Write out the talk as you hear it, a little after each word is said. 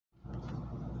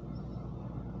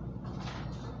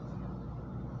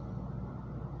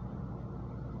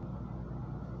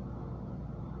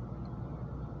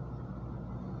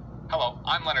Hello,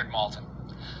 I'm Leonard Maltin.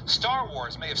 Star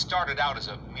Wars may have started out as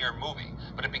a mere movie,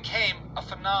 but it became a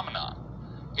phenomenon.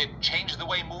 It changed the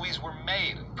way movies were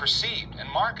made, perceived, and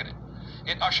marketed.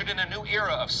 It ushered in a new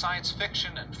era of science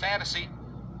fiction and fantasy,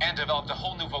 and developed a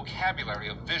whole new vocabulary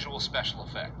of visual special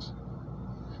effects.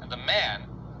 And the man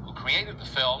who created the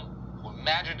film, who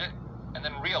imagined it, and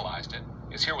then realized it,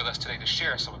 is here with us today to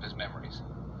share some of his memories.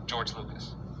 George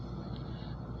Lucas.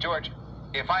 George,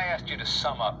 if I asked you to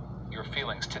sum up your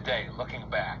feelings today, looking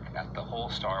back at the whole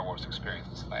Star Wars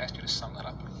experience, if I asked you to sum that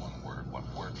up in one word, what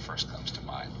word first comes to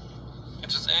mind?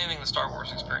 It's just anything the Star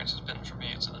Wars experience has been for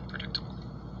me, it's unpredictable.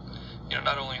 You know,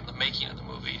 not only in the making of the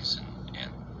movies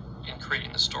and in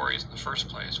creating the stories in the first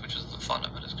place, which is the fun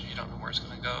of it, is because you don't know where it's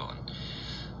going to go, and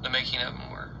the making of them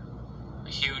were a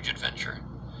huge adventure.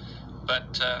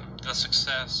 But the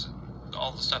success, and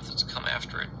all the stuff that's come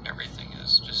after it and everything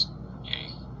is just,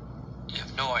 you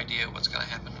have no idea what's going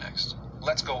to happen next.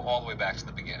 Let's go all the way back to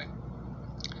the beginning.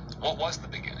 What was the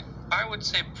beginning? I would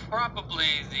say probably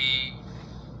the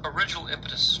original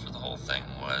impetus for the whole thing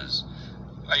was,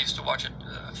 I used to watch a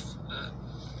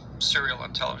serial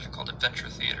on television called Adventure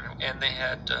Theater, and they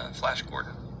had Flash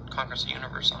Gordon Conquers the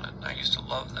Universe on it, and I used to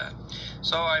love that.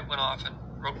 So I went off and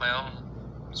wrote my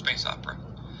own space opera,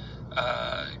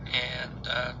 and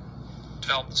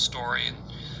developed the story and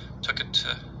took it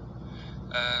to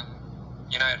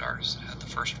United Artists that had the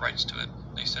first rights to it.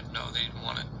 They said no, they didn't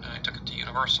want it, and I took it to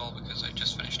Universal because I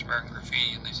just finished American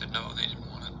Graffiti, and they said no, they didn't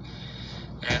want it.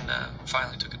 And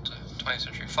finally took it to 20th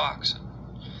Century Fox, and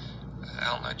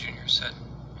Alan Ladd Jr. said,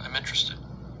 I'm interested.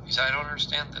 He said, I don't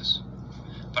understand this,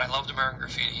 but I loved American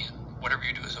Graffiti, and whatever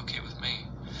you do is okay with me,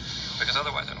 because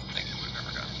otherwise I don't think it would have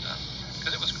ever gotten done,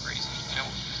 because it was crazy.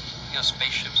 You know,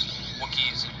 spaceships and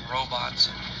Wookiees and robots,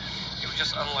 and it was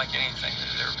just unlike anything that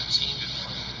had ever been seen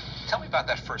before. Tell me about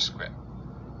that first script.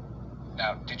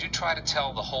 Now, did you try to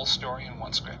tell the whole story in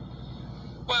one script?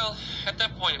 Well, at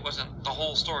that point, it wasn't the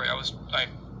whole story. I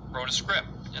wrote a script,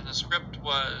 and the script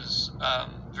was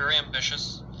very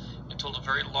ambitious. It told a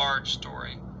very large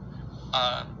story.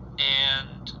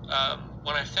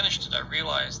 When I finished it, I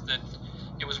realized that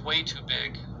it was way too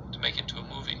big to make into a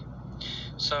movie.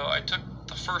 So I took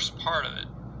the first part of it,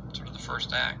 sort of the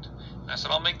first act, and I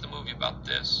said, I'll make the movie about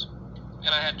this. And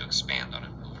I had to expand on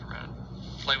it, move it around,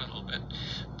 play with it a little bit.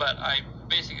 But I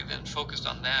basically then focused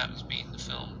on that as being the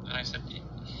film. And I said,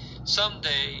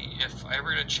 someday, if I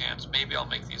ever get a chance, maybe I'll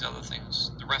make these other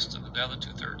things, the rest of it, the other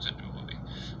two-thirds, into a movie.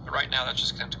 But right now, that's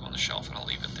just going to have to go on the shelf, and I'll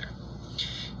leave it there.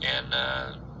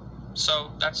 And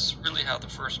so that's really how the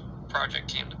first project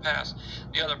came to pass.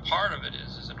 The other part of it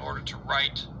is in order to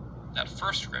write that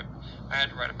first script, I had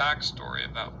to write a backstory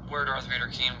about where Darth Vader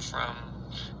came from,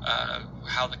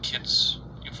 how the kids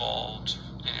evolved,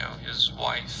 his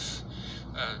wife,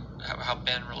 how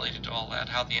Ben related to all that,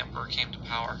 how the Emperor came to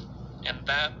power. And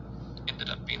that ended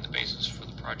up being the basis for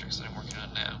the projects that I'm working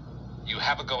on now. You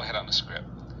have a go-ahead on the script.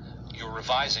 You're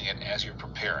revising it as you're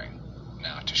preparing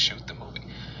now to shoot the movie.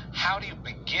 How do you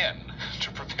begin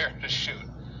to prepare to shoot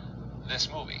this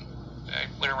movie? I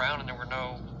went around and there were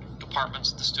no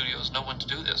departments at the studios, no one to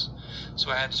do this. So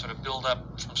I had to sort of build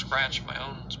up from scratch my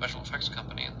own special effects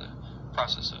company in the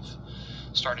process of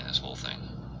starting this whole thing.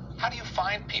 How do you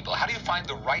find people? How do you find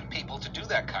the right people to do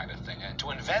that kind of thing and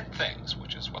to invent things,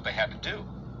 which is what they had to do?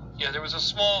 Yeah, there was a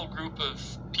small group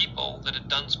of people that had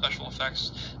done special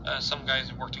effects. Some guys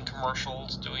had worked in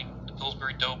commercials doing the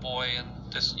Pillsbury Doughboy and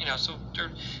this, so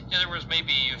there was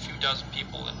maybe a few dozen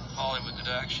people in Hollywood that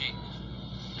actually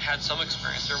had some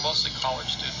experience. They were mostly college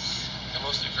students. They're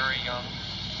mostly very young.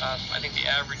 I think the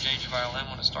average age of ILM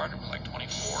when it started was like 24.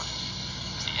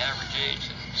 It's the average age,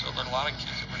 and so there are a lot of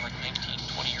kids that were like 19,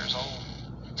 20 years old.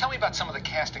 Tell me about some of the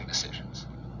casting decisions.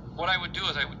 What I would do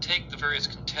is I would take the various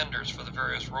contenders for the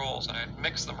various roles and I'd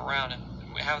mix them around and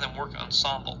have them work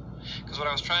ensemble. Because what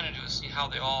I was trying to do is see how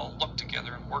they all look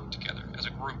together and work together as a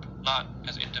group, not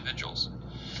as individuals.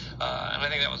 And I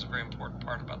think that was a very important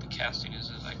part about the casting is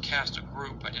I cast a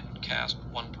group. I didn't cast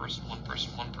one person.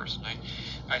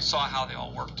 I saw how they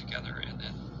all worked together and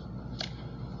then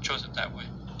chose it that way.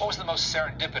 What was the most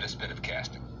serendipitous bit of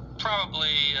casting?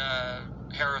 Probably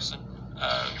Harrison.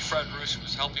 Fred Roos, who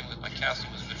was helping with my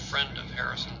casting, was a good friend of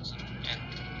Harrison's, and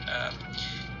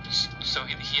so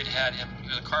he had him. He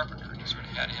was a carpenter, and he sort of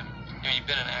had him. He'd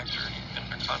been an actor, and he'd been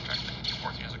under contract, and he was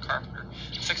working as a carpenter,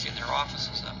 fixing their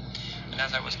offices up. And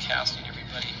as I was casting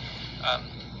everybody,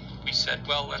 we said,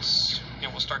 well,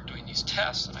 we'll start doing these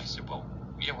tests. And I said, well,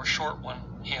 we're short one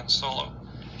Han Solo.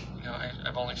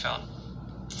 I've only found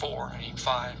 4. I need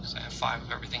 5 because I have 5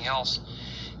 of everything else.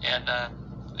 And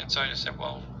so I just said,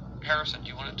 well, Harrison, do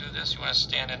you want to do this? You want to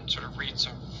stand and sort of read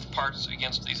some parts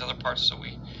against these other parts so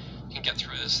we can get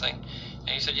through this thing? And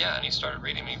he said, yeah, and he started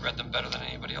reading them. He read them better than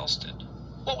anybody else did.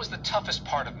 What was the toughest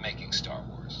part of making Star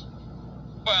Wars?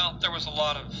 Well, there was a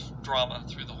lot of drama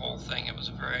through the whole thing. It was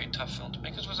a very tough film to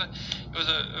make. It was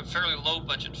a fairly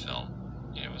low-budget film.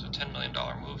 You know, it was a $10 million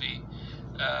movie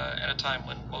at a time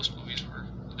when most movies were,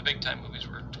 the big-time movies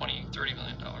were $20, $30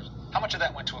 million. How much of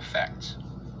that went to effects?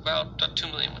 Well,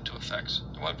 $2 million went to effects.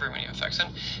 There weren't very many effects.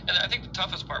 And I think the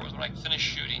toughest part was when I finished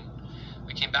shooting.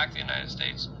 I came back to the United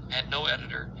States. I had no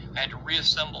editor. I had to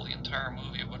reassemble the entire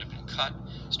movie. It would have been cut,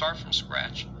 start from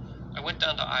scratch. I went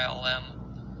down to ILM,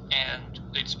 and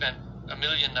they'd spent $1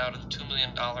 million out of the $2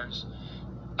 million.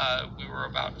 We were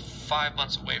about 5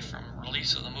 months away from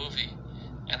release of the movie,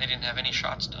 and they didn't have any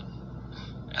shots done.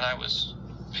 And I was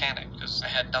panicked because I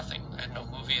had nothing. I had no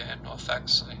movie. I had no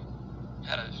effects. I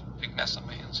had a big mess on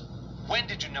my hands. When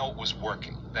did you know it was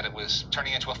working, that it was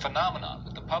turning into a phenomenon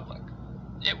with the public?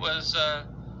 It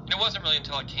wasn't really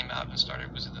until it came out and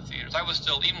started, was in the theaters. I was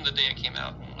still, even the day it came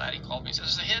out, and Laddie called me and said,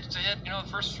 it's a hit, you know, the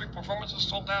first 3 performances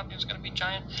sold out, it's going to be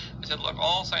giant. I said, look,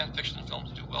 all science fiction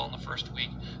films do well in the first week.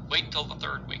 Wait until the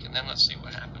 3rd week, and then let's see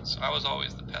what happens. So I was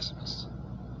always the pessimist.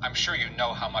 I'm sure you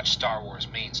know how much Star Wars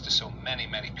means to so many,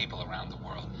 many people around the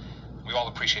world. We all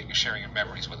appreciate you sharing your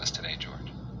memories with us today,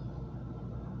 George.